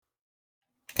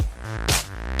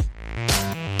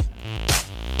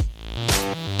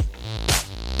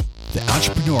The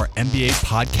Entrepreneur MBA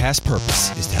podcast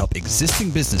purpose is to help existing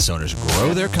business owners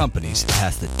grow their companies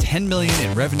past the 10 million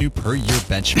in revenue per year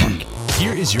benchmark.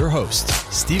 Here is your host,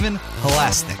 Stephen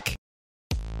Halasnik.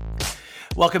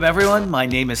 Welcome, everyone. My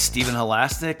name is Stephen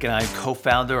Halasnik, and I'm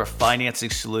co-founder of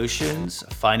Financing Solutions.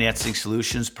 Financing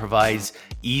Solutions provides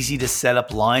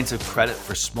easy-to-set-up lines of credit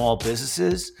for small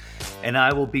businesses, and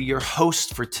I will be your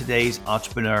host for today's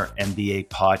Entrepreneur MBA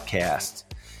podcast.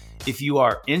 If you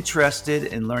are interested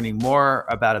in learning more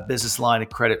about a business line of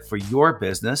credit for your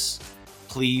business,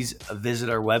 please visit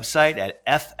our website at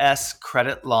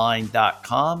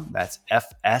fscreditline.com. That's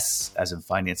FS as in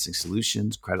Financing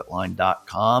Solutions,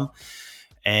 creditline.com.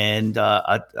 And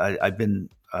I've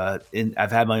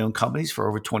had my own companies for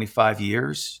over 25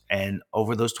 years. And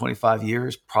over those 25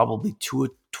 years, probably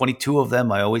 22 of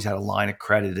them, I always had a line of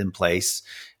credit in place.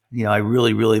 You know, I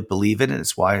really, really believe in it.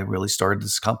 It's why I really started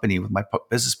this company with my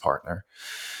business partner.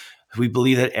 We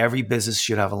believe that every business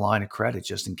should have a line of credit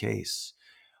just in case.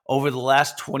 Over the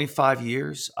last 25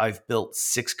 years, I've built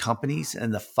 6 companies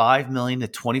in the $5 million to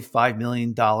 $25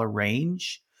 million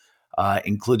range.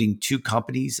 Including 2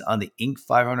 companies on the Inc.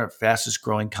 500 fastest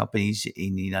growing companies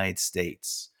in the United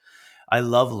States. I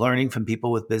love learning from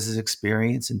people with business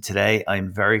experience, and today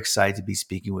I'm very excited to be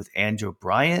speaking with Andrew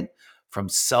Bryant from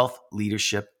Self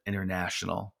Leadership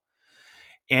International.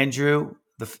 Andrew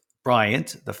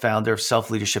Bryant, the founder of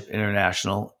Self Leadership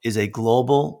International, is a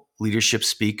global leadership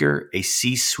speaker, a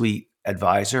C-suite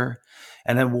advisor,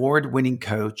 an award-winning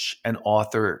coach and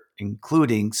author,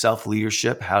 including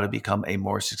Self-Leadership, How to Become a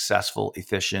More Successful,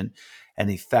 Efficient,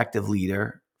 and Effective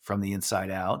Leader from the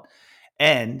Inside Out,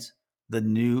 and the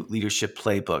New Leadership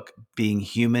Playbook, Being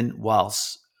Human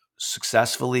Whilst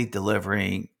Successfully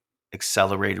Delivering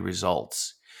Accelerated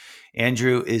Results.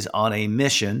 Andrew is on a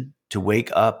mission to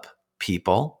wake up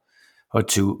people or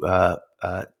to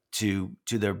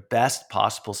their best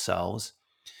possible selves.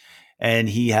 And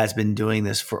he has been doing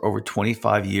this for over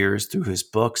 25 years through his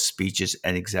books, speeches,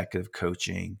 and executive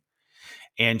coaching.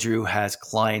 Andrew has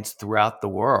clients throughout the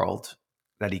world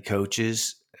that he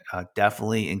coaches,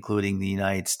 definitely including the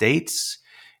United States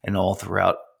and all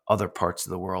throughout other parts of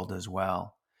the world as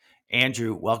well.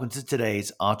 Andrew, welcome to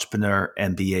today's Entrepreneur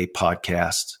MBA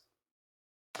podcast.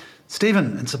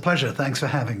 Stephen, it's a pleasure. Thanks for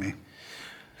having me.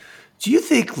 Do you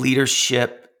think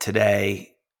leadership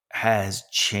today has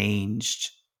changed?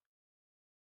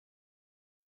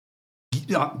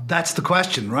 That's the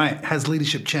question, right? Has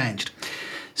leadership changed?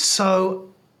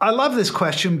 So I love this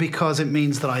question because it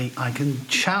means that I can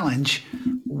challenge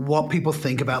what people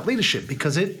think about leadership,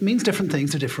 because it means different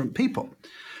things to different people.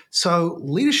 So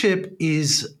leadership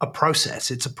is a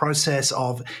process. It's a process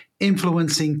of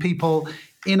influencing people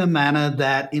in a manner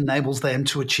that enables them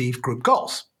to achieve group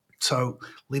goals. So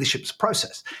leadership's a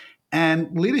process.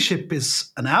 And leadership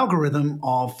is an algorithm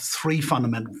of 3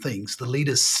 fundamental things: the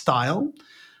leader's style,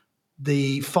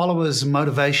 the followers'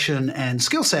 motivation and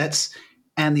skill sets,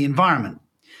 and the environment.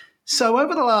 So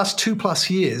over the last 2+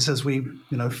 years, as we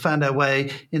found our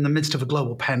way in the midst of a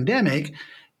global pandemic,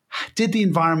 did the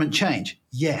environment change?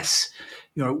 Yes.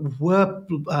 Were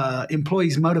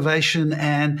employees' motivation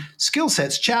and skill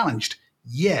sets challenged?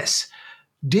 Yes.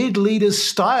 Did leaders'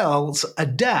 styles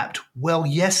adapt? Well,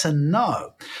 yes and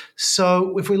no.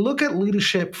 So if we look at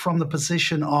leadership from the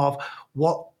position of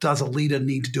what does a leader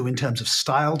need to do in terms of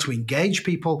style to engage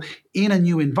people in a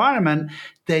new environment,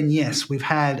 then yes, we've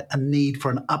had a need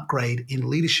for an upgrade in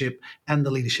leadership and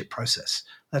the leadership process.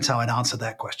 That's how I'd answer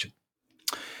that question.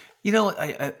 You know,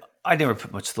 I never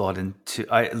put much thought into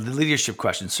the leadership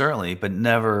question, certainly, but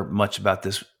never much about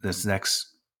this next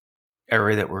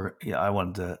area that I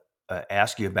wanted to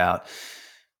ask you about.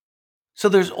 So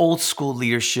there's old school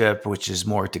leadership, which is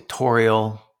more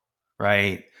dictatorial,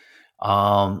 right?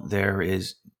 There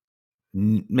is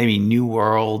maybe new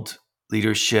world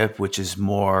leadership, which is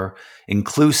more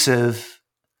inclusive.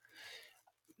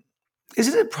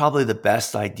 Isn't it probably the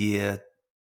best idea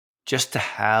just to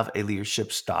have a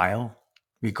leadership style,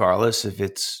 regardless if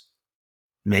it's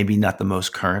maybe not the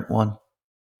most current one?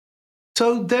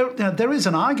 So there is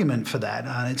an argument for that.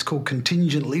 It's called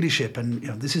contingent leadership, and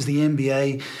this is the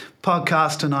MBA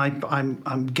podcast, and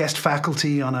I'm guest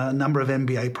faculty on a number of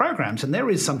MBA programs, and there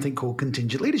is something called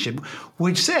contingent leadership,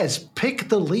 which says pick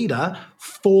the leader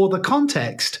for the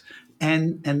context.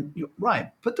 And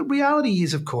right, but the reality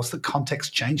is, of course, the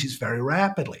context changes very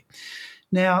rapidly.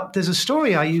 Now, there's a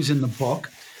story I use in the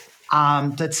book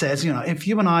that says, if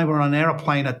you and I were on an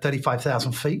airplane at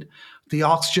 35,000 feet, the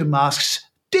oxygen masks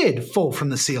did fall from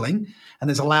the ceiling, and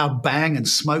there's a loud bang and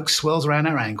smoke swirls around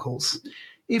our ankles.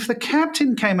 if the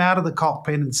captain came out of the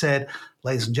cockpit and said,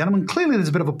 ladies and gentlemen, clearly there's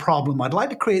a bit of a problem. I'd like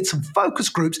to create some focus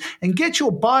groups and get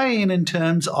your buy-in in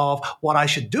terms of what I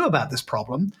should do about this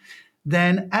problem,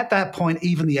 then at that point,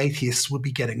 even the atheists would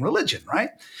be getting religion, right?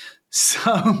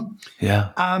 So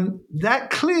that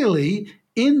clearly,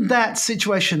 in that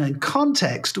situation and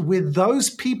context, with those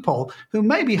people who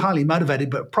may be highly motivated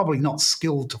but probably not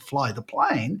skilled to fly the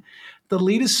plane, the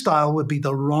leader's style would be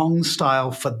the wrong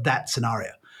style for that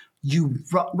scenario.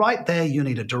 Right there, you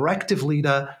need a directive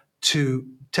leader to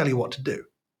tell you what to do,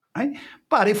 right?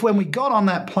 But if when we got on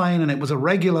that plane and it was a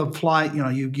regular flight,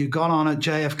 you got on at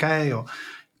JFK or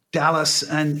Dallas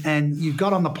and you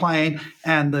got on the plane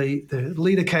and the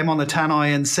leader came on the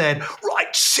tannoy and said,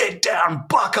 right, sit down,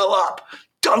 buckle up,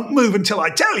 don't move until I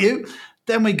tell you,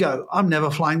 then we go, I'm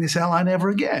never flying this airline ever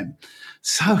again.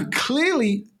 So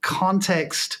clearly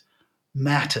context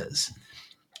matters.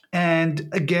 And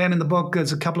again, in the book,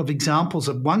 there's a couple of examples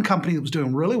of one company that was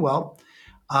doing really well.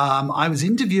 I was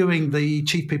interviewing the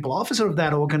chief people officer of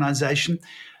that organization,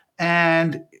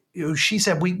 and she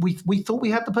said, we thought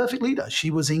we had the perfect leader.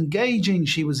 She was engaging,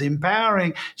 she was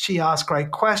empowering, she asked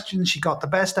great questions, she got the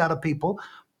best out of people.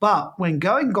 But when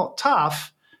going got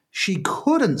tough, she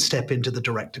couldn't step into the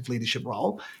directive leadership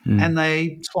role, and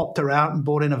they swapped her out and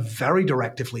brought in a very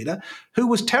directive leader who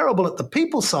was terrible at the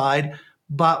people side,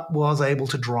 but was able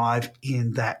to drive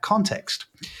in that context.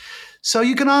 So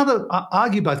you can either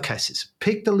argue both cases,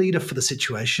 pick the leader for the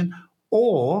situation,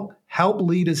 or help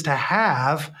leaders to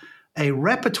have a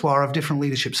repertoire of different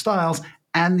leadership styles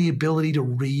and the ability to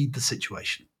read the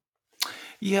situation.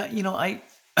 Yeah,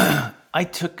 I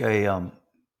took me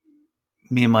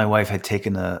and my wife had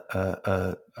taken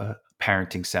a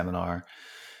parenting seminar,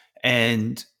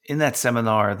 and in that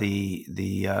seminar, the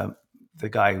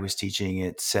guy who was teaching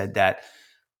it said that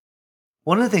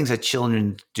one of the things that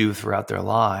children do throughout their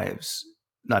lives,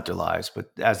 not their lives, but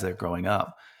as they're growing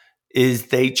up, is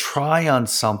they try on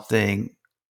something,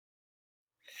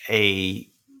 a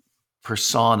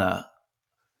persona,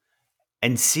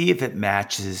 and see if it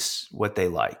matches what they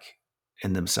like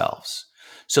in themselves.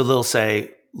 So they'll say,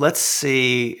 let's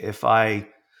see if I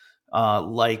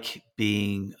like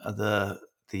being the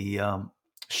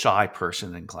shy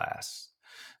person in class.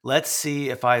 Let's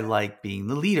see if I like being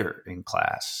the leader in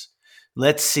class.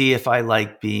 Let's see if I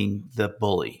like being the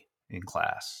bully in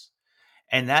class.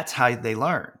 And that's how they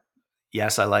learn.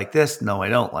 Yes, I like this. No, I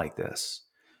don't like this.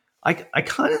 I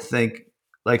kind of think,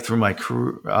 like, through my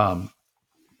career,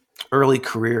 early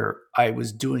career, I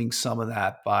was doing some of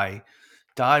that by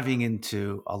diving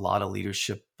into a lot of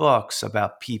leadership books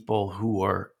about people who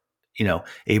are,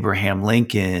 Abraham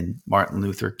Lincoln, Martin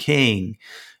Luther King,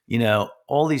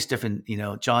 all these different,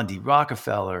 John D.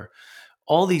 Rockefeller,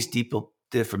 all these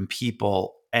different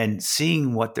people, and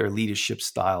seeing what their leadership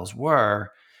styles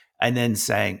were, and then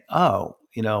saying, oh,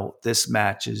 this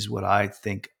matches what I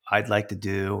think I'd like to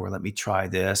do, or let me try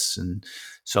this, and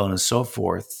so on and so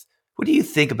forth. What do you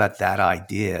think about that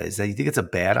idea? You think it's a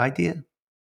bad idea?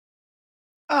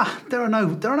 There are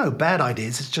no bad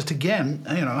ideas. It's just, again,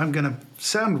 I'm going to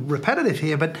sound repetitive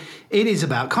here, but it is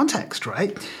about context,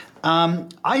 right?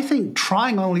 I think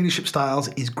trying on leadership styles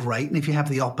is great, and if you have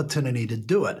the opportunity to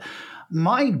do it.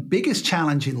 My biggest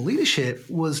challenge in leadership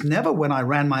was never when I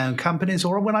ran my own companies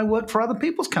or when I worked for other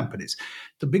people's companies.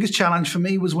 The biggest challenge for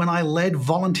me was when I led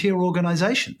volunteer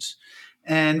organizations.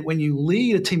 And when you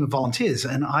lead a team of volunteers,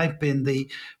 and I've been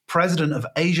the president of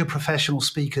Asia Professional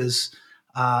Speakers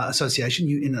Association.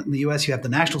 In the US, you have the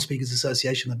National Speakers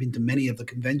Association. I've been to many of the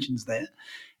conventions there.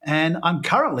 And I'm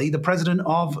currently the president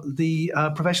of the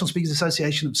Professional Speakers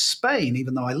Association of Spain,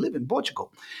 even though I live in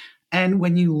Portugal. And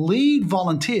when you lead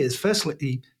volunteers,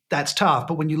 firstly, that's tough.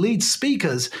 But when you lead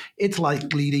speakers, it's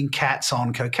like leading cats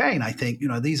on cocaine, I think.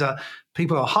 These are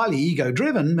people who are highly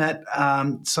ego-driven.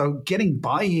 So getting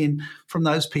buy-in from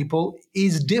those people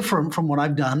is different from what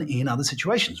I've done in other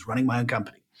situations, running my own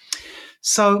company.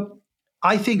 So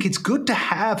I think it's good to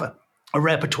have a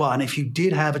repertoire. And if you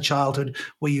did have a childhood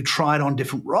where you tried on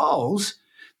different roles,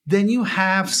 then you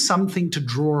have something to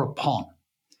draw upon.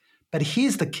 But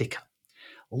here's the kicker.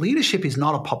 Leadership is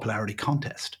not a popularity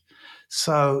contest.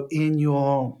 So in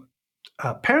your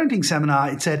parenting seminar,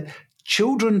 it said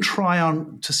children try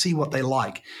on to see what they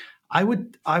like. I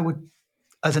would,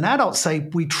 as an adult, say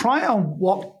we try on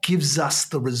what gives us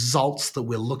the results that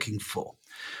we're looking for.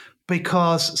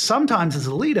 Because sometimes as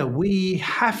a leader, we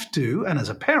have to, and as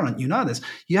a parent, you know this,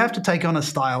 you have to take on a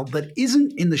style that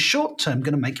isn't in the short term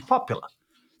going to make you popular.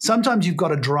 Sometimes you've got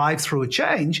to drive through a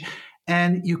change,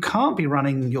 and you can't be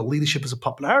running your leadership as a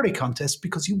popularity contest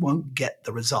because you won't get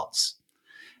the results.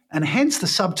 And hence the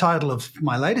subtitle of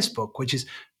my latest book, which is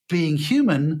being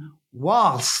human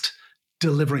whilst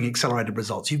delivering accelerated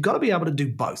results. You've got to be able to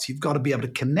do both. You've got to be able to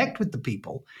connect with the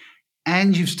people,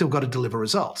 and you've still got to deliver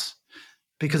results.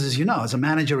 Because as you know, as a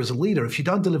manager, as a leader, if you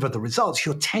don't deliver the results,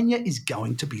 your tenure is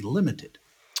going to be limited.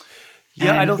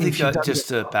 Yeah, I don't think just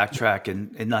to backtrack,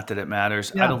 and not that it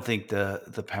matters, Yeah. I don't think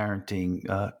the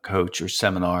parenting coach or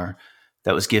seminar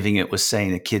that was giving it was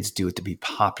saying that kids do it to be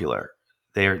popular.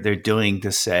 They're doing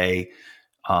to say,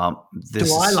 do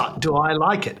I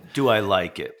like it? Do I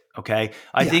like it? Okay.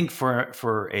 I think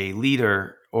for a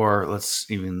leader, or let's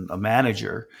even a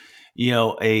manager,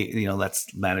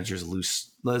 let's managers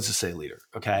loose. Let's just say leader.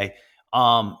 Okay.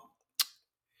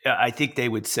 I think they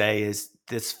would say is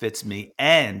this fits me,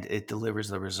 and it delivers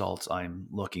the results I'm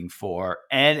looking for,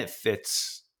 and it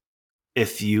fits.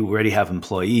 If you already have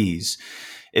employees,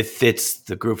 it fits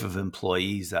the group of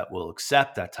employees that will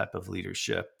accept that type of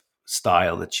leadership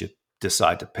style that you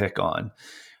decide to pick on.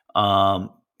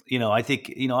 I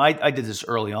think, I did this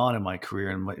early on in my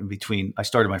career, in between, I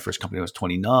started my first company when I was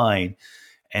 29.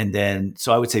 And then,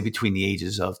 so I would say between the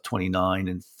ages of 29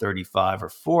 and 35 or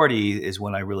 40 is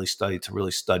when I really started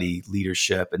to study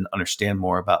leadership and understand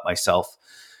more about myself.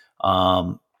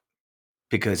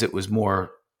 Because it was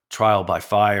more trial by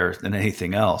fire than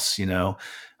anything else,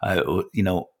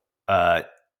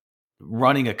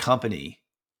 running a company,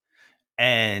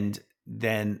 and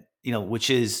then, which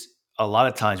is a lot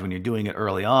of times when you're doing it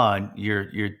early on,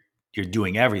 you're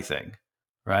doing everything,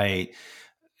 right?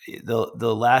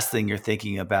 The last thing you're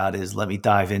thinking about is, let me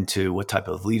dive into what type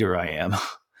of leader I am.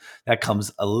 That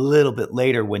comes a little bit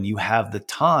later, when you have the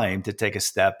time to take a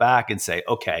step back and say,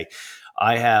 okay,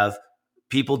 I have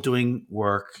people doing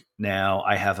work now.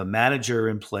 I have a manager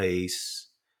in place,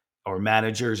 or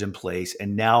managers in place,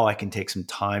 and now I can take some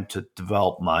time to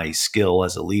develop my skill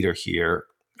as a leader here.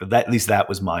 At least that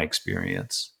was my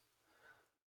experience.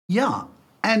 Yeah.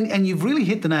 And you've really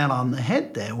hit the nail on the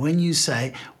head there when you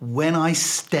say, when I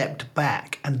stepped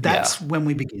back. And that's when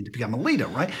we begin to become a leader,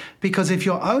 right? Because if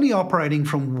you're only operating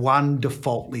from one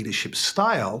default leadership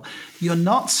style, you're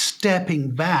not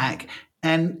stepping back.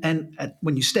 And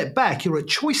when you step back, you're at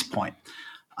choice point.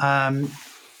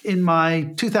 In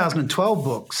my 2012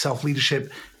 book,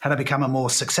 Self-Leadership, How to Become a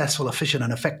More Successful, Efficient,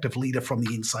 and Effective Leader from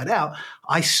the Inside Out,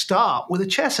 I start with a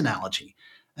chess analogy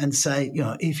and say,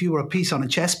 if you were a piece on a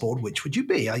chessboard, which would you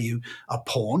be? Are you a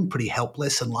pawn, pretty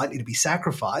helpless and likely to be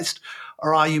sacrificed?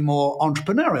 Or are you more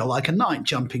entrepreneurial, like a knight,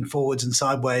 jumping forwards and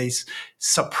sideways,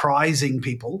 surprising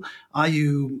people? Are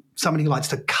you somebody who likes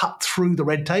to cut through the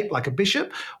red tape, like a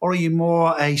bishop? Or are you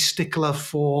more a stickler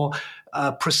for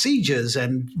procedures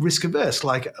and risk averse,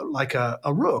 like a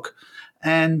rook?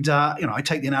 And, I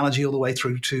take the analogy all the way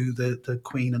through to the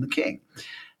queen and the king.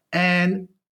 And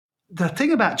the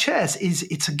thing about chess is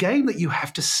it's a game that you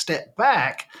have to step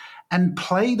back and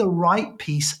play the right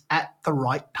piece at the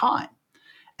right time.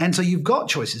 And so you've got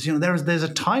choices. There's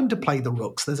a time to play the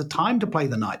rooks. There's a time to play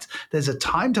the knights. There's a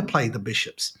time to play the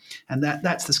bishops. And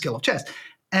that's the skill of chess.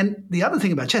 And the other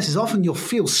thing about chess is often you'll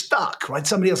feel stuck, right?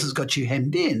 Somebody else has got you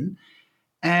hemmed in.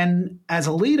 And as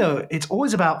a leader, it's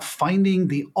always about finding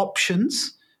the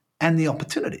options and the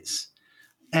opportunities.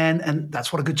 And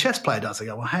that's what a good chess player does. They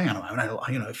go, well, hang on a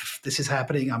moment. If this is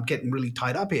happening, I'm getting really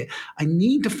tied up here. I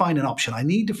need to find an option. I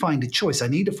need to find a choice. I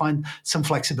need to find some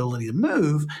flexibility to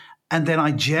move. And then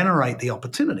I generate the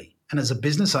opportunity. And as a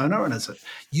business owner, and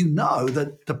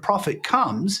that the profit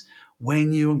comes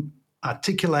when you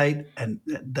articulate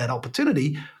that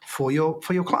opportunity for your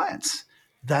clients.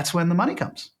 That's when the money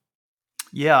comes.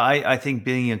 Yeah, I think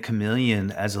being a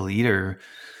chameleon as a leader,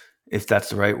 if that's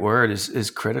the right word,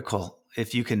 is critical.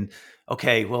 If you can,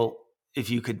 if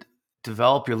you could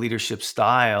develop your leadership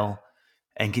style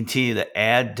and continue to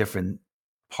add different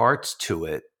parts to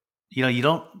it, you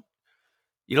don't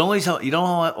always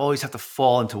have to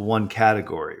fall into one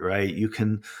category, right? You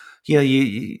can,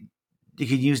 you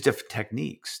can use different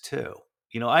techniques too.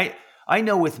 I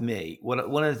know with me, one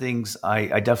of the things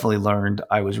I definitely learned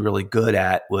I was really good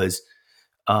at was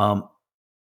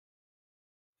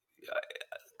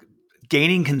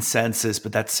gaining consensus,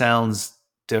 but that sounds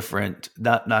different,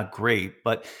 not great.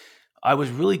 But I was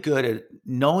really good at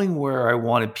knowing where I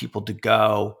wanted people to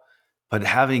go, but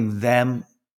having them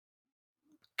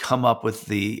come up with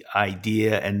the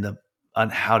idea and on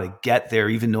how to get there,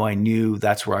 even though I knew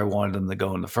that's where I wanted them to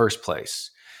go in the first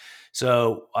place.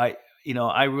 So I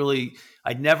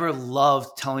never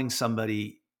loved telling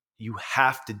somebody, you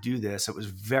have to do this. It was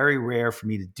very rare for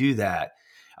me to do that.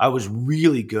 I was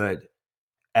really good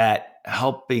at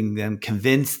helping them,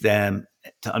 convince them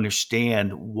to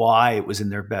understand why it was in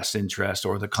their best interest,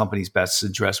 or the company's best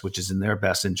interest, which is in their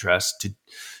best interest,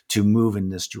 to move in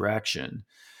this direction.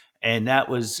 And that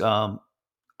was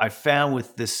I found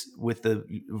with the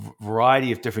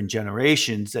variety of different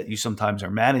generations that you sometimes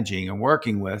are managing and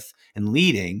working with and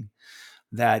leading,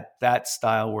 that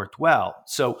style worked well.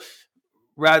 So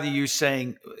rather you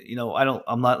saying,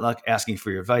 I'm not like asking for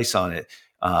your advice on it.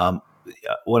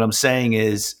 What I'm saying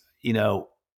is,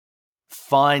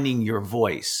 finding your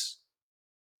voice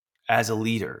as a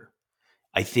leader,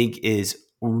 I think is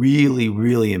really,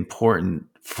 really important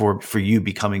for you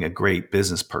becoming a great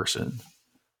business person.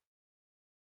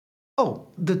 Oh,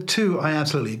 the two, I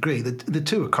absolutely agree. The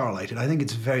two are correlated. I think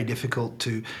it's very difficult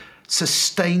to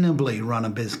sustainably run a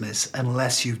business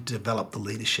unless you've developed the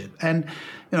leadership. And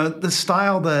the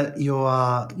style that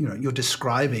you're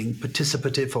describing,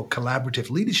 participative or collaborative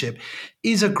leadership,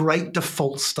 is a great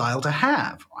default style to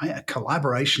have, right? A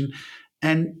collaboration.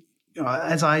 And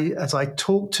as I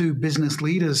talk to business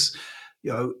leaders,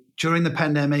 during the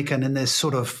pandemic and in this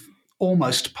sort of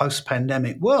almost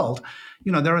post-pandemic world,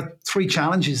 there are three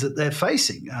challenges that they're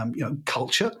facing.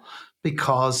 Culture,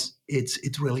 because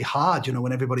it's really hard,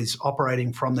 when everybody's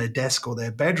operating from their desk or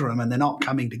their bedroom and they're not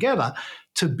coming together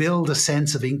to build a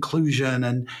sense of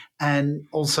inclusion and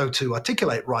also to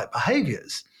articulate right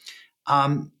behaviors.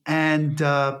 And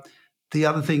the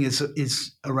other thing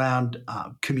is around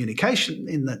communication,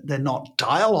 in that they're not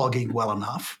dialoguing well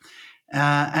enough.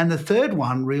 And the third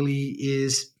one really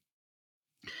is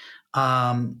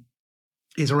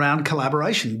around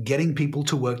collaboration, getting people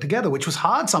to work together, which was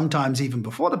hard sometimes even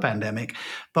before the pandemic.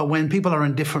 But when people are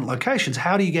in different locations,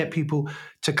 how do you get people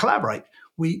to collaborate?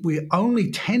 We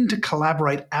only tend to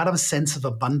collaborate out of a sense of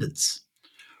abundance.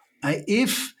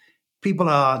 If people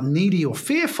are needy or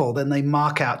fearful, then they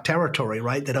mark out territory,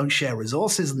 right? They don't share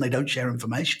resources and they don't share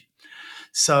information.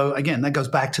 So again, that goes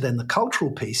back to then the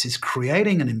cultural piece, is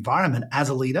creating an environment as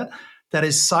a leader that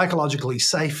is psychologically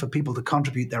safe for people to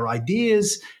contribute their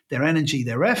ideas, their energy,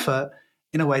 their effort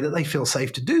in a way that they feel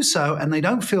safe to do so. And they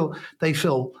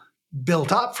feel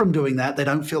built up from doing that. They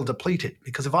don't feel depleted.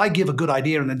 Because if I give a good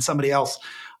idea and then somebody else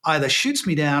either shoots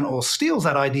me down or steals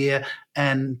that idea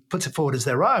and puts it forward as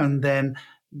their own, then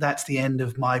that's the end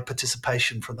of my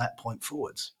participation from that point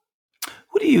forwards.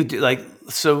 What do you do?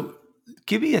 So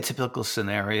give me a typical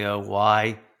scenario.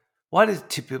 Why do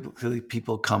typically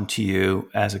people come to you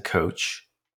as a coach?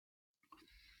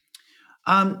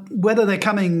 Whether they're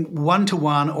coming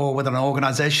one-to-one or whether an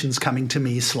organization's coming to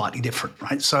me is slightly different,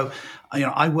 right? So,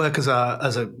 I work as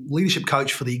a leadership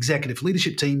coach for the executive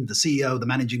leadership team, the CEO, the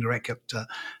managing director,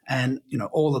 and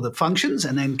all of the functions,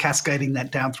 and then cascading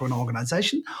that down through an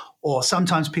organization. Or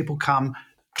sometimes people come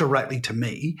directly to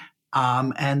me,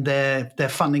 and they're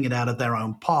funding it out of their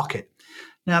own pocket.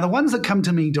 Now, the ones that come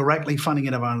to me directly funding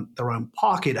it out of their own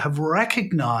pocket have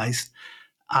recognized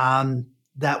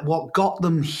that what got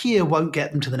them here won't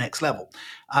get them to the next level.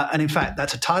 And in fact,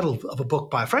 that's a title of a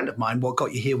book by a friend of mine, What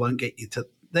Got You Here Won't Get You to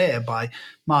There, by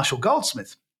Marshall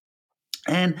Goldsmith.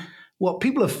 And what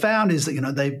people have found is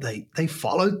that, they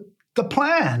followed the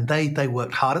plan. They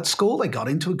worked hard at school. They got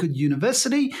into a good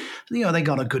university. They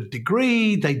got a good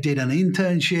degree. They did an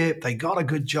internship. They got a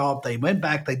good job. They went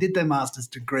back. They did their master's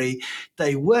degree.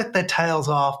 They worked their tails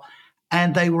off.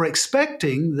 And they were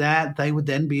expecting that they would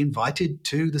then be invited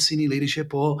to the senior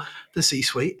leadership or the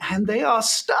C-suite, and they are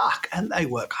stuck, and they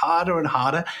work harder and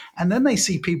harder. And then they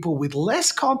see people with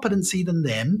less competency than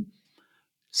them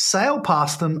sail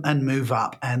past them and move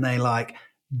up. And they like,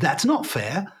 that's not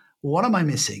fair. What am I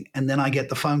missing? And then I get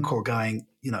the phone call going,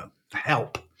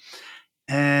 help.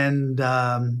 And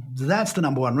that's the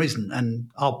number one reason. And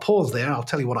I'll pause there. I'll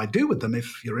tell you what I do with them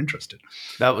if you're interested.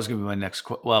 That was going to be my next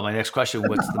question.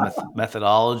 What's the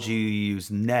methodology you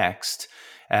use next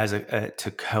as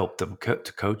to help them,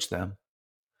 to coach them?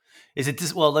 Is it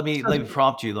this? Well, let me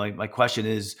prompt you. My question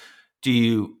is, do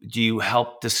you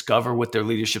help discover what their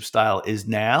leadership style is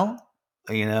now?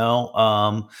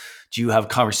 Do you have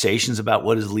conversations about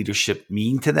what does leadership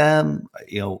mean to them?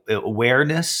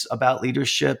 Awareness about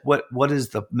leadership. What is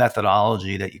the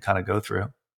methodology that you kind of go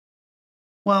through?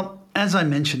 Well, as I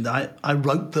mentioned, I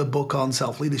wrote the book on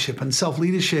self-leadership, and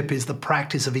self-leadership is the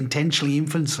practice of intentionally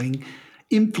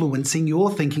influencing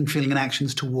your thinking, feeling, and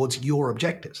actions towards your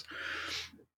objectives.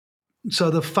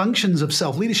 So the functions of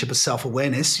self-leadership are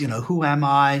self-awareness. Who am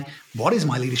I? What is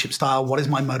my leadership style? What is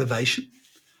my motivation?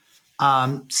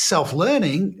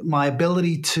 Self-learning, my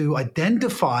ability to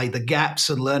identify the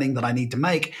gaps in learning that I need to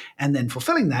make and then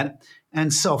fulfilling that.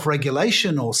 And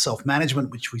self-regulation or self-management,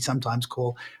 which we sometimes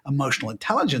call emotional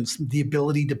intelligence, the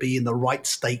ability to be in the right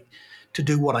state to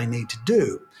do what I need to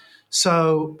do.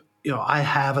 So, I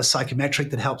have a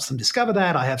psychometric that helps them discover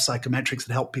that. I have psychometrics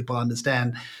that help people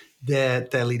understand their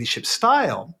leadership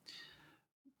style.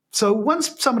 So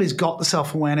once somebody's got the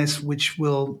self-awareness, which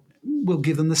will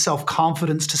give them the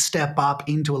self-confidence to step up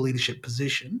into a leadership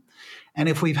position, and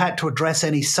if we've had to address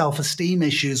any self-esteem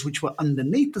issues which were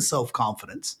underneath the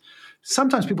self-confidence,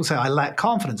 sometimes people say, I lack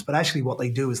confidence, but actually what they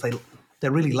do is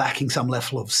they're really lacking some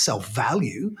level of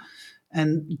self-value.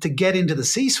 And to get into the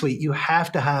C-suite, you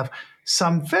have to have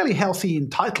some fairly healthy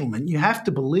entitlement. You have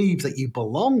to believe that you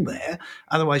belong there.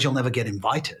 Otherwise, you'll never get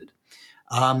invited,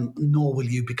 nor will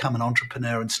you become an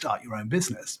entrepreneur and start your own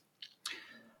business.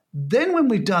 Then when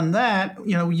we've done that,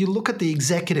 you look at the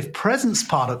executive presence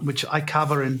part of which I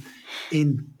cover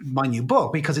in my new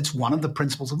book, because it's one of the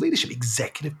principles of leadership,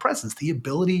 executive presence, the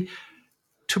ability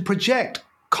to project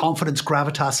confidence,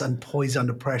 gravitas, and poise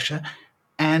under pressure,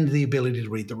 and the ability to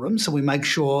read the room. So we make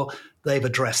sure they've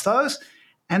addressed those.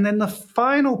 And then the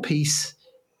final piece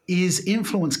is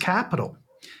influence capital.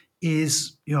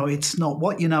 It's not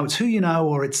what you know, it's who you know,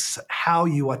 or it's how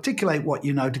you articulate what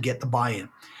you know to get the buy-in.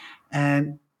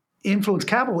 And influence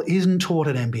capital isn't taught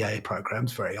in MBA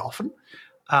programs very often,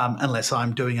 unless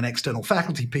I'm doing an external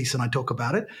faculty piece and I talk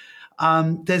about it.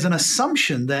 There's an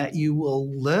assumption that you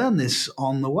will learn this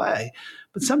on the way,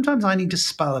 but sometimes I need to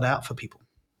spell it out for people.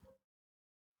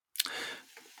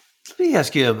 Let me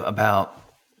ask you about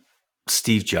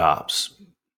Steve Jobs.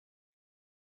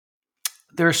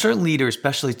 There are certain leaders,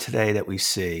 especially today, that we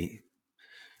see.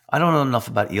 I don't know enough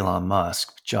about Elon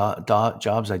Musk.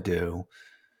 Jobs I do.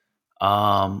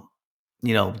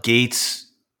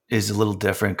 Gates is a little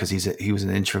different because he was an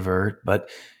introvert, but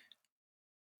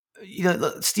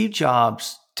Steve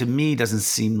Jobs to me doesn't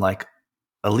seem like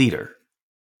a leader.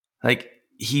 Like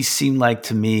he seemed like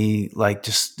to me like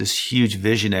just this huge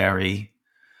visionary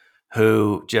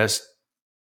who just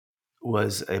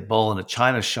was a bull in a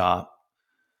china shop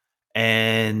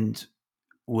and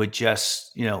would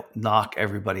just knock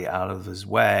everybody out of his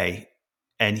way.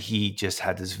 And he just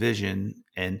had this vision,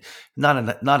 and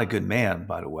not a good man,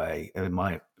 by the way, in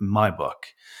my book.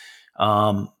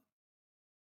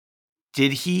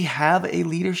 Did he have a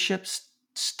leadership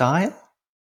style?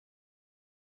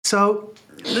 So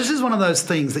this is one of those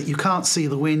things that you can't see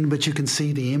the wind, but you can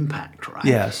see the impact, right?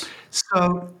 Yes.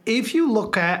 So if you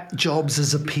look at Jobs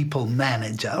as a people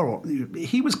manager,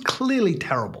 he was clearly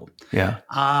terrible. Yeah.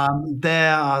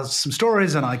 There are some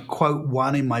stories, and I quote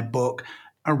one in my book,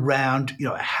 around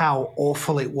how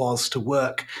awful it was to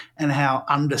work and how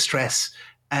under stress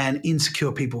and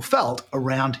insecure people felt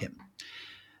around him.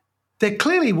 There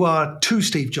clearly were two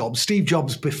Steve Jobs. Steve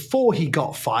Jobs before he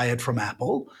got fired from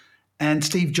Apple, and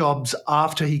Steve Jobs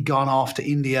after he'd gone off to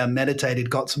India, meditated,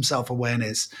 got some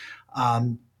self-awareness,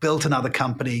 built another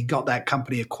company, got that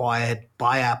company acquired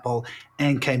by Apple,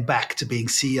 and came back to being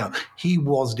CEO. He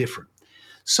was different.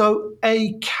 So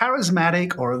a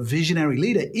charismatic or a visionary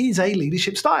leader is a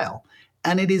leadership style,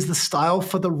 and it is the style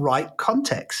for the right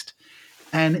context.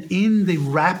 And in the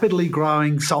rapidly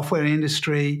growing software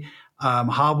industry,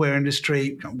 hardware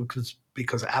industry,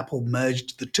 because Apple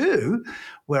merged the two,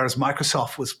 whereas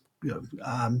Microsoft was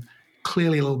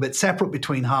clearly a little bit separate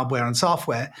between hardware and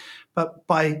software. But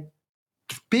by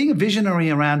being a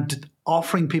visionary around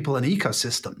offering people an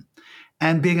ecosystem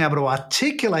and being able to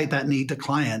articulate that need to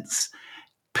clients,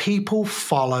 people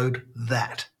followed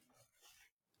that,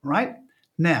 right?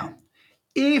 Now,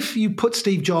 if you put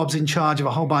Steve Jobs in charge of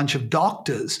a whole bunch of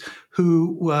doctors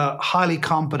who were highly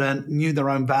competent, knew their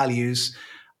own values,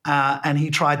 and he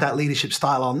tried that leadership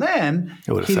style on them,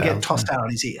 he'd get tossed out on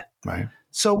his ear. Right.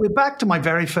 So we're back to my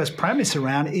very first premise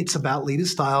around it's about leader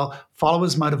style,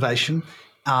 followers' motivation,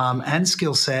 and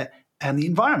skill set, and the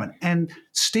environment. And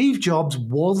Steve Jobs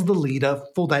was the leader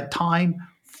for that time,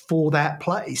 for that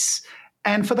place.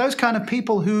 And for those kind of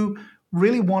people who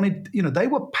really wanted, they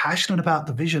were passionate about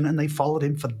the vision and they followed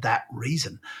him for that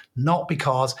reason, not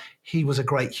because he was a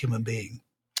great human being.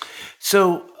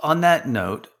 So on that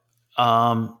note,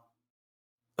 who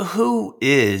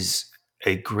is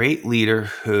a great leader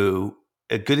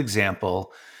a good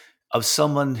example of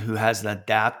someone who has an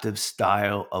adaptive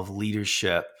style of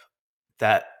leadership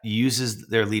that uses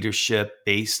their leadership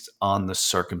based on the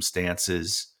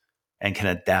circumstances and can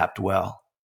adapt well?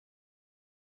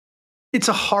 It's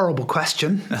a horrible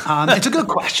question. It's a good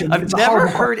question. I've never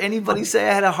heard anybody say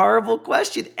I had a horrible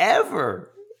question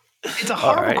ever. It's a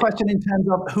horrible question in terms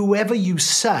of whoever you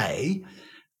say,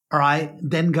 all right,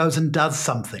 then goes and does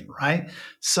something, right?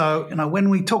 So, when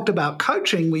we talked about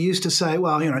coaching, we used to say,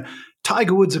 well,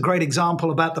 Tiger Woods is a great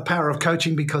example about the power of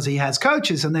coaching because he has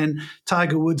coaches. And then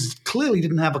Tiger Woods clearly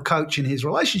didn't have a coach in his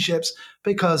relationships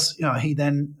because, he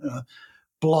then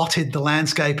blotted the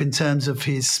landscape in terms of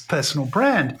his personal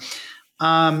brand.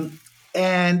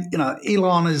 And,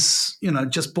 Elon is,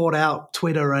 just bought out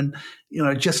Twitter and,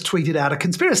 just tweeted out a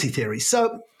conspiracy theory.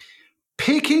 So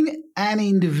picking an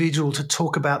individual to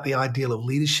talk about the ideal of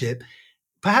leadership,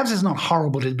 perhaps it's not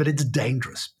horrible, but it's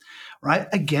dangerous, right?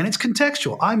 Again, it's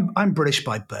contextual. I'm British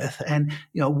by birth, and,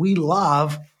 we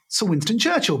love Sir Winston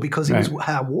Churchill because he was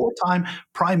our wartime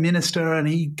prime minister, and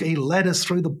he led us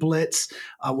through the Blitz.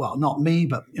 Well, not me,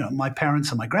 but, my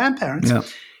parents and my grandparents. Yeah.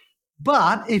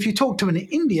 But if you talk to an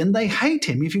Indian, they hate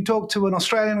him. If you talk to an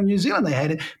Australian or New Zealand, they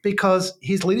hate him because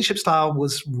his leadership style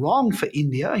was wrong for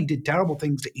India. He did terrible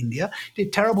things to India,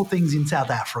 did terrible things in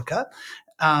South Africa.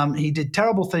 He did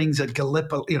terrible things at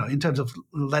Gallipoli, in terms of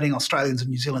letting Australians and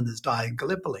New Zealanders die in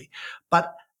Gallipoli.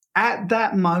 But at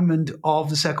that moment of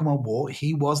the Second World War,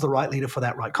 he was the right leader for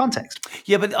that right context.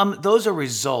 Yeah, but those are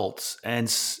results, and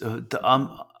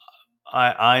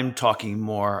I'm talking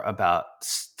more about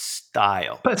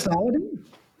style. Personality?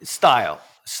 Style.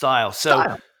 So,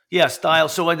 Style. Yeah, style.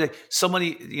 So when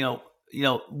somebody,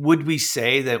 would we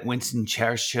say that Winston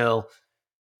Churchill,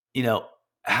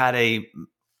 had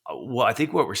well, I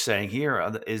think what we're saying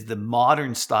here is the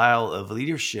modern style of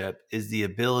leadership is the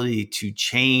ability to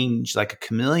change like a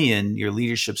chameleon your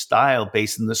leadership style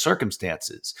based on the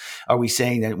circumstances. Are we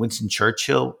saying that Winston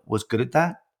Churchill was good at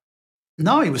that?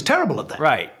 No, he was terrible at that.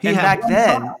 Right. And back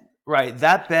then,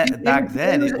 back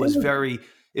then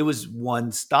it was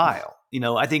one style.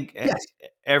 I think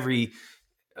every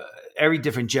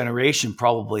different generation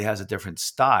probably has a different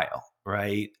style,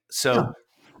 right? So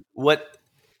what,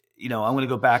 I'm going to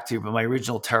go back to my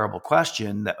original terrible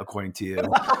question that, according to you.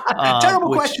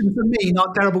 Terrible question for me,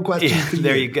 not terrible question for you.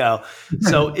 There you go.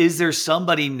 So is there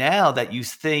somebody now that you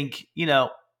think,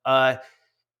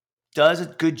 does a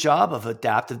good job of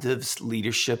adaptive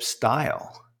leadership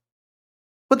style?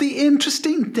 But the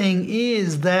interesting thing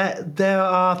is that there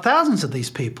are thousands of these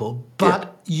people,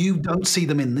 but you don't see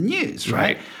them in the news,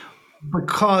 right?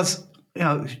 Because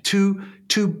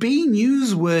to be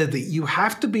newsworthy, you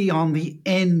have to be on the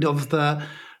end of the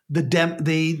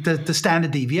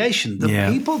standard deviation. The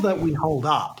people that we hold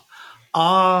up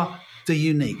are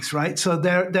the uniques, right? So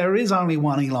there is only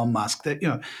one Elon Musk.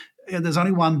 There's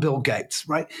only one Bill Gates,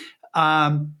 right?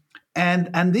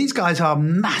 And these guys are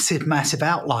massive, massive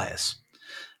outliers.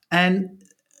 And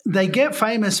they get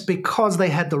famous because they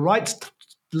had the right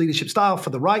leadership style for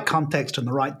the right context and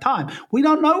the right time. We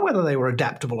don't know whether they were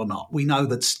adaptable or not. We know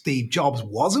that Steve Jobs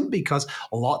wasn't because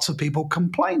lots of people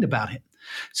complained about him.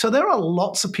 So there are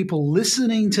lots of people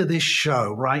listening to this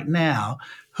show right now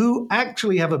who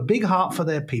actually have a big heart for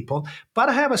their people,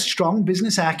 but have a strong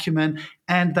business acumen,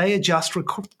 and they adjust,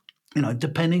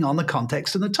 depending on the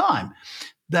context and the time,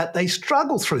 that they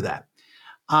struggle through that.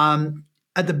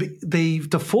 At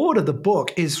the forward of the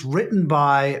book is written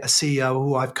by a CEO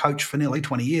who I've coached for nearly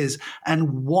 20 years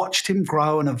and watched him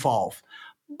grow and evolve.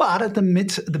 But at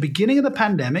the beginning of the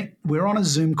pandemic, we're on a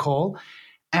Zoom call,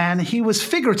 and he was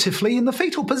figuratively in the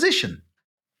fetal position.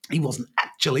 He wasn't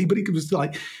actually, but he was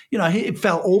like, it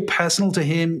felt all personal to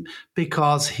him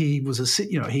because he was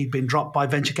he'd been dropped by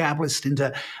venture capitalists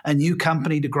into a new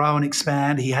company to grow and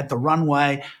expand. He had the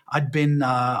runway. I'd been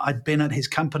at his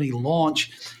company launch.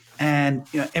 And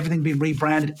everything being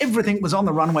rebranded, everything was on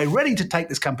the runway, ready to take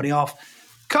this company off.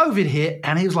 COVID hit,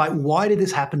 and he was like, "Why did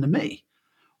this happen to me?"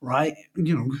 Right?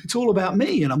 It's all about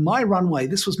me. My runway.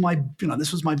 This was my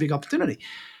big opportunity.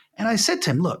 And I said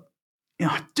to him, "Look,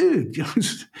 dude,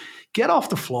 get off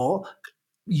the floor.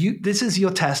 This is your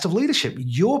test of leadership.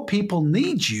 Your people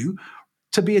need you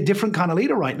to be a different kind of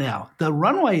leader right now. The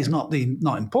runway is not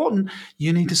important.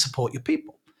 You need to support your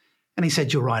people." And he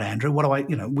said, "You're right, Andrew. What do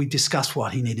I, we discussed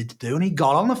what he needed to do." And he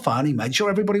got on the phone. He made sure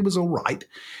everybody was all right.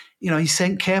 He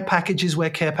sent care packages where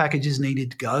care packages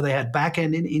needed to go. They had back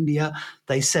end in India.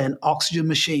 They sent oxygen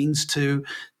machines to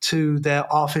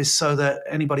their office so that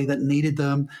anybody that needed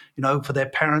them, for their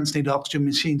parents needed oxygen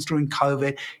machines during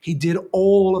COVID. He did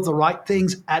all of the right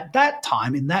things at that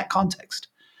time in that context.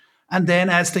 And then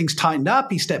as things tightened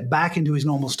up, he stepped back into his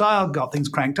normal style, got things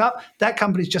cranked up. That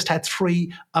company's just had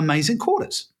 3 amazing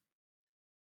quarters.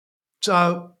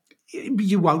 So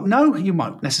you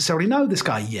won't necessarily know this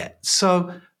guy yet.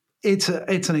 So it's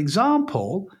an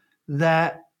example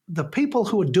that the people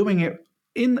who are doing it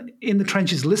in the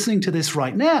trenches listening to this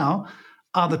right now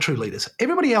are the true leaders.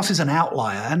 Everybody else is an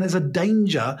outlier, and there's a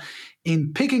danger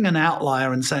in picking an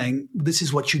outlier and saying, this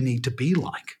is what you need to be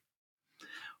like.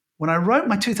 When I wrote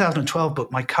my 2012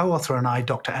 book, my co-author and I,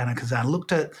 Dr. Anna Kazan,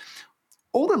 looked at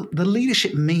all the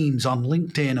leadership memes on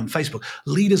LinkedIn and Facebook.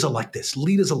 Leaders are like this.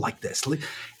 Leaders are like this.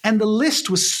 And the list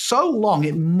was so long,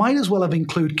 it might as well have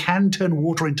included can turn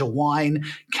water into wine,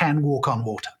 can walk on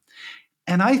water.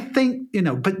 And I think,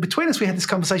 but between us, we had this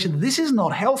conversation. This is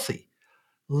not healthy.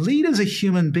 Leaders are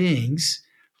human beings.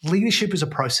 Leadership is a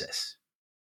process.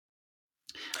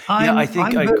 I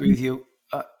think I agree with you.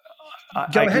 Go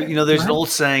ahead. There's an old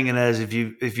saying, and as if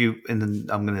you, and then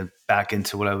I'm going to back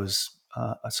into what I was,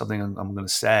 something I'm going to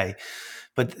say.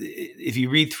 But if you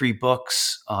read 3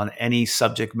 books on any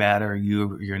subject matter,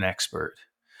 you're an expert.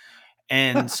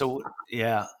 And so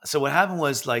what happened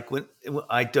was, like, when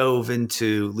I dove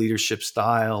into leadership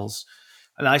styles,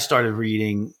 and I started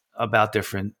reading about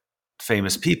different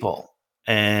famous people,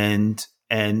 and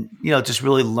just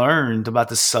really learned about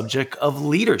the subject of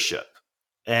leadership.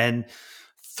 And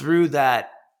through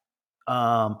that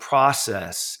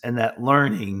process and that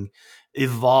learning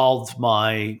evolved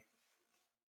my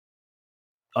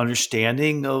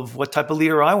understanding of what type of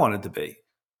leader I wanted to be.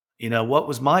 What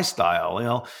was my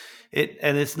style?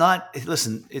 It's not.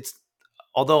 Listen, it's,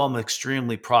 although I'm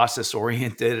extremely process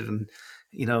oriented, and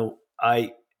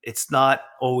it's not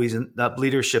always that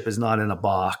leadership is not in a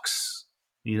box.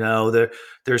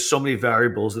 There's so many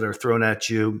variables that are thrown at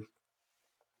you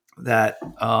that,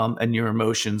 and your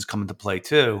emotions come into play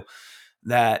too,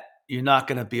 that you're not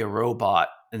going to be a robot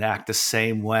and act the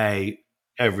same way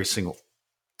every single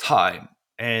time.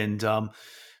 And,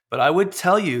 but I would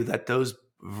tell you that those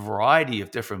variety of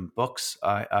different books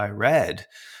I read,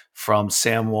 from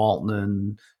Sam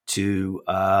Walton to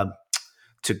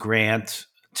Grant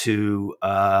to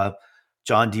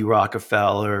John D.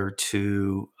 Rockefeller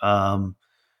to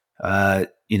I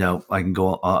can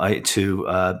go on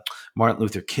to Martin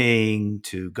Luther King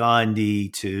to Gandhi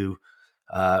to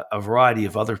a variety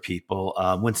of other people,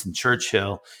 Winston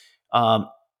Churchill,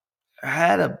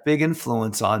 had a big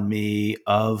influence on me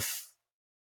of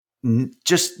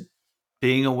just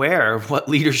being aware of what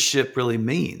leadership really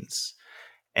means.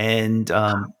 And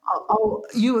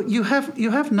you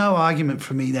have no argument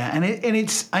for me there, and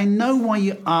it's, I know why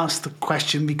you asked the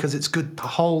question, because it's good to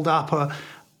hold up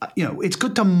it's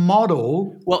good to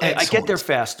model. Well, excellence. I get there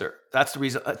faster. That's the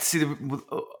reason. See,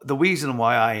 the reason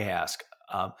why I ask.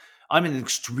 I'm an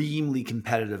extremely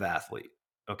competitive athlete.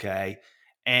 Okay,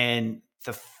 and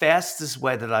the fastest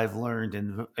way that I've learned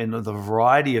in the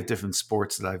variety of different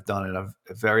sports that I've done at a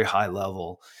very high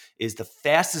level is the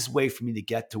fastest way for me to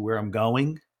get to where I'm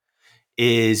going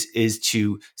is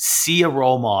to see a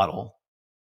role model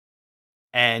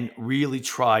and really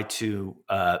try to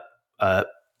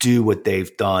do what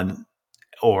they've done,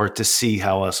 or to see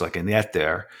how else I can get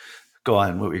there. Go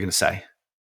on. What were you going to say?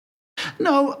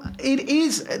 No, it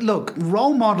is. Look,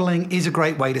 role modeling is a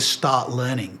great way to start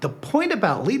learning. The point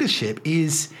about leadership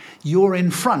is you're in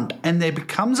front, and there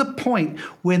becomes a point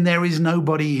when there is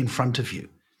nobody in front of you.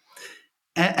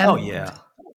 And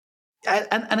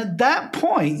at that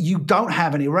point, you don't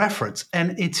have any reference.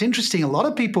 And it's interesting, a lot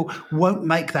of people won't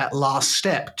make that last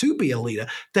step to be a leader.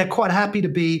 They're quite happy to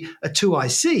be a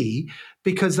 2IC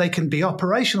because they can be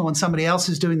operational and somebody else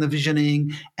is doing the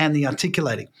visioning and the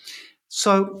articulating.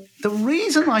 So the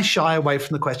reason I shy away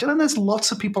from the question, and there's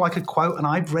lots of people I could quote, and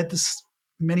I've read this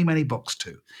many, many books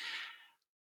too.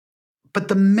 But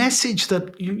the message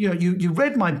that you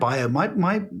read my bio.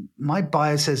 My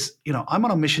bio says, I'm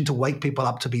on a mission to wake people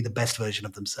up to be the best version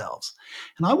of themselves.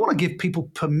 And I want to give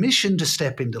people permission to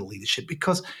step into leadership,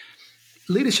 because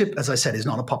leadership, as I said, is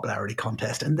not a popularity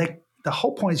contest. And the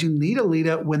whole point is you need a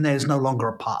leader when there's no longer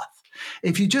a path.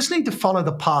 If you just need to follow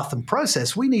the path and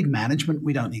process, we need management.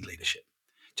 We don't need leadership.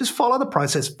 Just follow the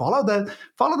process, follow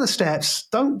the steps.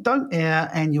 Don't err,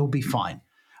 and you'll be fine.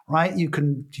 Right? You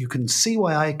can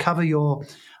CYA, cover your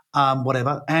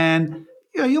whatever, and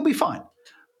you'll be fine.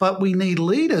 But we need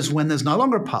leaders when there's no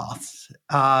longer a path.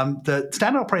 The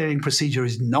standard operating procedure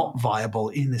is not viable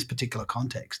in this particular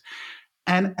context.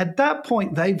 And at that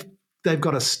point, they've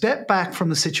got to step back from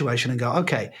the situation and go,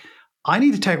 okay, I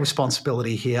need to take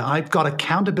responsibility here. I've got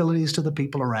accountabilities to the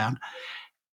people around.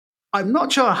 I'm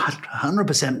not sure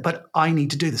 100%, but I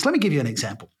need to do this. Let me give you an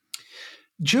example.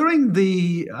 During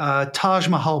the Taj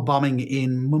Mahal bombing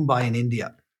in Mumbai in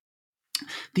India,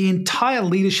 the entire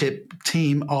leadership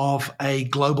team of a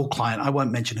global client, I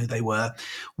won't mention who they were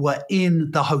in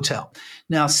the hotel.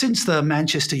 Now, since the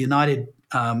Manchester United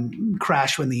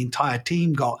crash, when the entire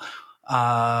team got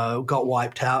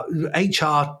wiped out,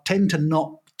 HR tend to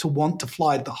not to want to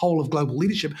fly the whole of global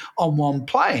leadership on one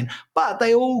plane, but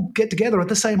they all get together at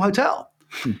the same hotel.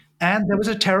 And there was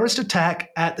a terrorist attack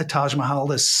at the Taj Mahal.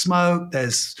 There's smoke,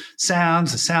 there's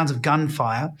sounds, the sounds of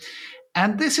gunfire.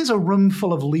 And this is a room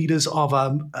full of leaders of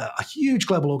a huge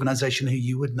global organization who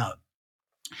you would know.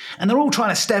 And they're all trying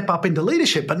to step up into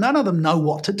leadership, but none of them know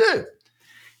what to do.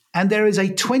 And there is a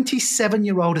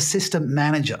 27-year-old assistant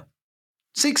manager,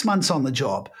 6 months on the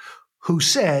job, who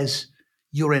says,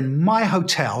 you're in my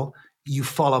hotel, you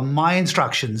follow my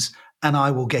instructions, and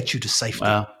I will get you to safety.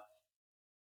 Wow.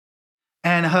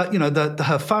 And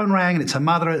her phone rang, and it's her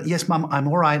mother. Yes, Mum, I'm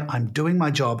all right. I'm doing my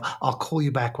job. I'll call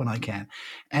you back when I can.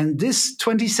 And this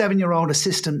 27-year-old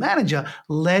assistant manager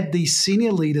led the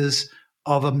senior leaders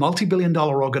of a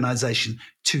multi-billion-dollar organization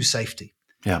to safety.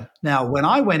 Yeah. Now, when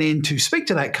I went in to speak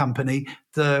to that company,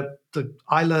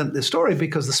 I learned this story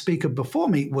because the speaker before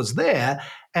me was there,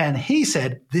 and he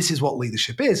said, "This is what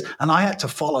leadership is," and I had to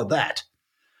follow that.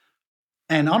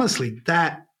 And honestly,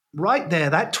 that right there,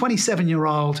 that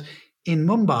 27-year-old in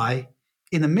Mumbai,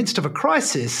 in the midst of a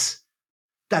crisis,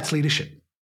 that's leadership.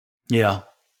 Yeah.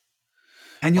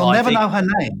 And you'll never know her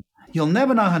name. You'll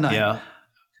never know her name. Yeah.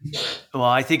 Well,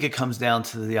 I think it comes down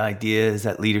to the idea is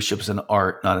that leadership is an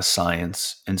art, not a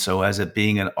science. And so as it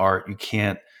being an art,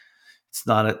 it's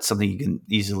not something you can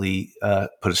easily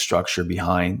put a structure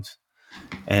behind.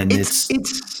 And it's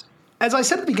as I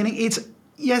said at the beginning, it's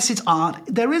art.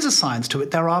 There is a science to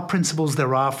it. There are principles,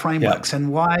 there are frameworks. Yeah.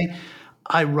 And why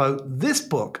I wrote this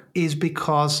book is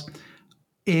because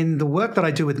in the work that I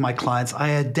do with my clients,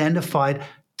 I identified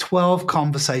 12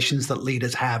 conversations that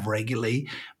leaders have regularly,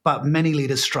 but many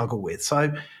leaders struggle with.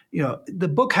 So, the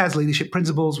book has leadership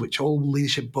principles, which all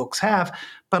leadership books have,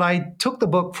 but I took the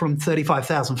book from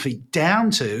 35,000 feet down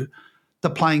to the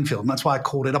playing field. And that's why I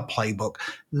called it a playbook.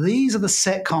 These are the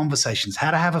set conversations: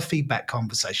 how to have a feedback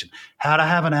conversation, how to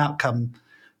have an outcome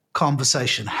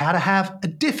conversation, how to have a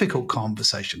difficult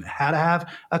conversation, how to have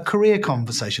a career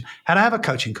conversation, how to have a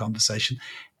coaching conversation.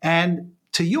 And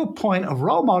to your point of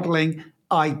role modeling,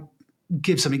 I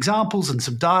give some examples and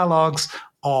some dialogues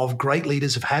of great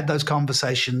leaders who've had those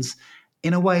conversations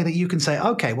in a way that you can say,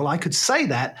 okay, well, I could say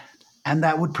that, and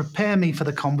that would prepare me for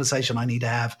the conversation I need to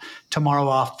have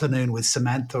tomorrow afternoon with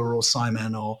Samantha or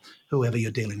Simon or whoever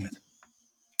you're dealing with.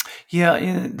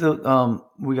 Yeah,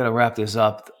 we got to wrap this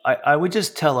up. I would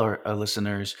just tell our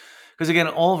listeners, because again,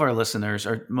 all of our listeners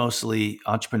are mostly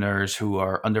entrepreneurs who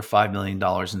are under $5 million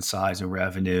in size and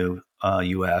revenue,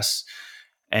 US,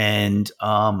 and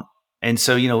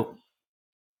so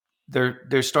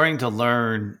they're starting to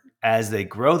learn as they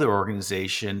grow their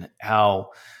organization how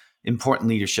important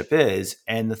leadership is.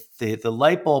 And the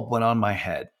light bulb went on my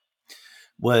head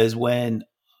was when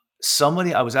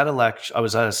I was at a lecture, I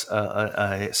was at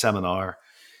a seminar,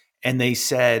 and they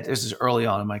said, this is early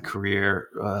on in my career,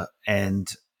 and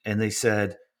they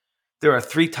said, there are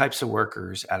 3 types of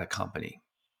workers at a company.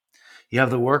 You have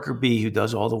the worker B who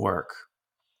does all the work.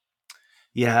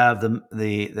 You have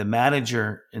the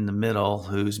manager in the middle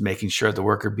who's making sure the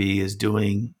worker B is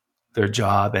doing their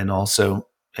job and also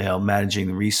managing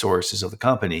the resources of the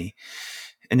company.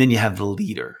 And then you have the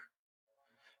leader.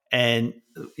 And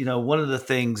one of the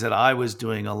things that I was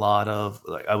doing a lot of,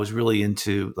 I was really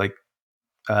into,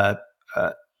 I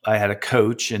had a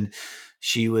coach, and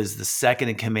she was the second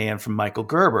in command from Michael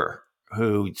Gerber,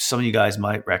 who some of you guys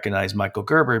might recognize Michael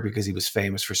Gerber because he was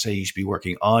famous for saying you should be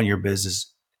working on your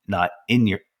business, not in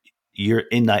your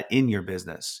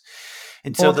business.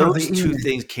 And so those two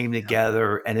things came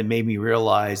together, and it made me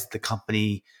realize the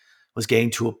company was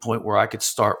getting to a point where I could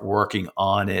start working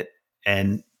on it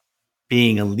and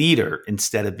being a leader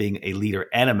instead of being a leader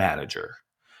and a manager.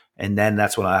 And then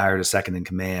that's when I hired a second in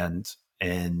command,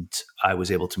 and I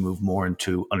was able to move more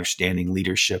into understanding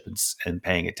leadership and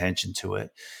paying attention to it.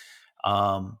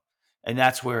 And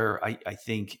that's where I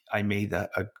think I made the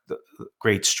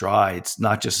great strides,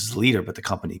 not just as a leader, but the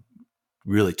company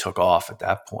really took off at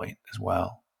that point as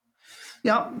well.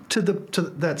 Yeah,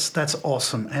 that's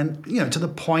awesome. And to the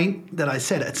point that I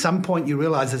said, at some point you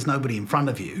realize there's nobody in front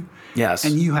of you. Yes.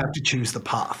 And you have to choose the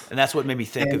path. And that's what made me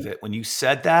think of it. When you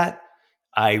said that,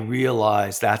 I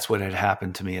realized that's what had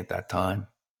happened to me at that time.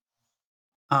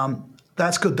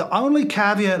 That's good. The only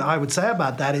caveat I would say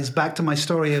about that is back to my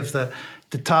story of the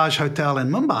Taj Hotel in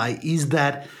Mumbai, is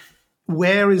that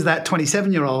where is that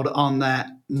 27-year-old on that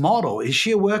model? Is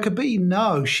she a worker bee?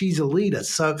 No, she's a leader.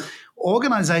 So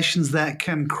organizations that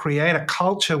can create a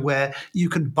culture where you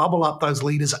can bubble up those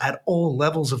leaders at all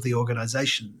levels of the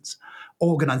organization,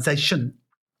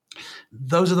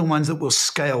 those are the ones that will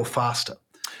scale faster.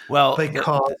 Well,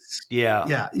 because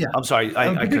yeah. I'm sorry,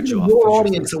 I cut you off. Your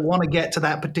audience that want to get to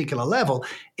that particular level,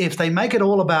 if they make it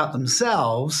all about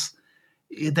themselves,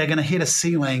 they're going to hit a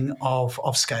ceiling of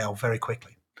scale very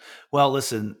quickly. Well,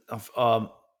 listen,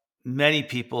 many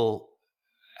people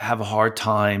have a hard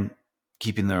time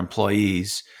keeping their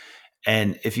employees.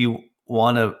 And if you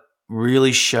want to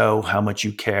really show how much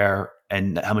you care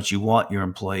and how much you want your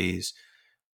employees,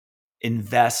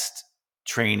 invest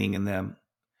training in them.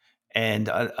 And,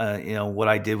 what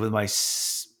I did with my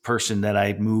person that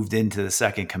I moved into the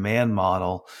second command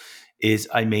model is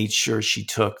I made sure she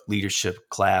took leadership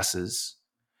classes,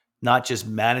 not just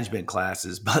management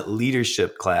classes, but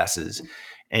leadership classes.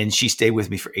 And she stayed with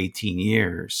me for 18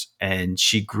 years, and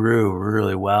she grew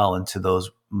really well into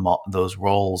those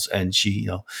roles. And she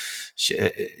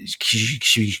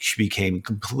became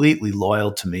completely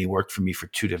loyal to me, worked for me for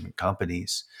 2 different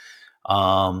companies.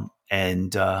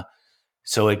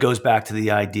 So it goes back to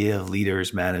the idea of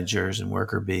leaders, managers, and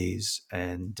worker bees.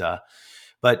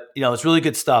 But it's really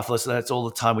good stuff. Listen, that's all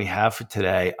the time we have for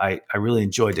today. I really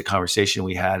enjoyed the conversation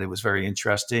we had. It was very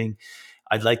interesting.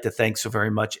 I'd like to thank so very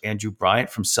much Andrew Bryant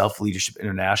from Self Leadership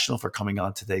International for coming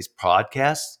on today's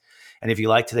podcast. And if you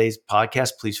like today's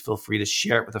podcast, please feel free to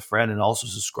share it with a friend and also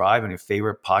subscribe on your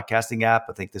favorite podcasting app.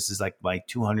 I think this is like my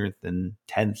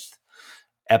 210th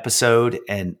episode,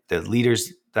 and the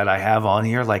leaders that I have on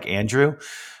here, like Andrew,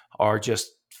 are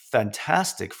just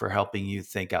fantastic for helping you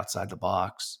think outside the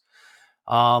box.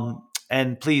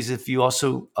 And please, if you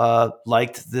also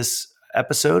liked this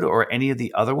episode or any of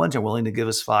the other ones are willing to give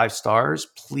us 5 stars,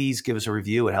 please give us a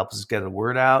review. It helps us get the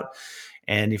word out.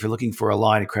 And if you're looking for a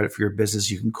line of credit for your business,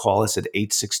 you can call us at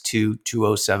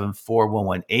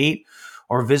 862-207-4118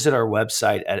 or visit our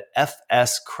website at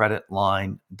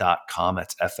fscreditline.com.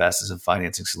 That's FS as in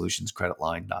Financing Solutions,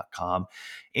 creditline.com.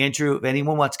 Andrew, if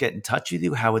anyone wants to get in touch with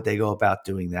you, how would they go about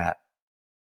doing that?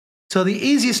 So the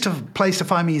easiest place to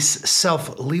find me is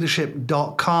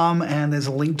selfleadership.com, and there's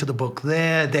a link to the book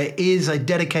there. There is a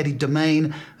dedicated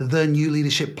domain,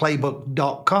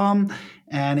 thenewleadershipplaybook.com.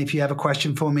 And if you have a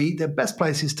question for me, the best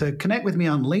place is to connect with me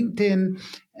on LinkedIn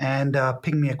and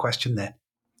ping me a question there.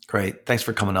 Great. Thanks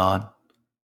for coming on.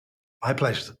 My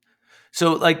pleasure.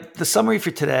 So like the summary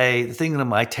for today, the thing that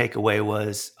my takeaway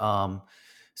was,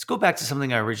 let's go back to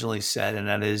something I originally said, and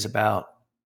that is about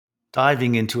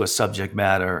diving into a subject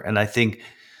matter. And I think,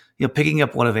 picking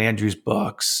up one of Andrew's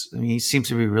books, he seems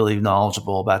to be really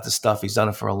knowledgeable about this stuff. He's done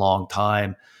it for a long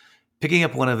time. Picking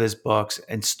up one of his books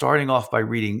and starting off by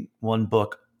reading one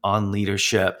book on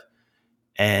leadership.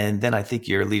 And then I think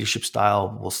your leadership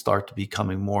style will start to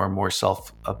becoming more and more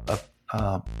self-aware,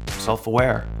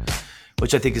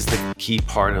 which I think is the key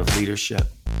part of leadership.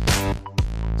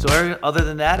 So other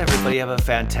than that, everybody have a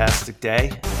fantastic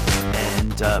day.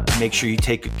 And make sure you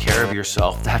take good care of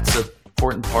yourself. That's an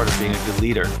important part of being a good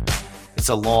leader. It's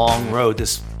a long road,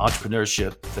 this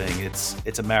entrepreneurship thing.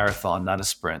 It's a marathon, not a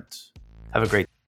sprint. Have a great day.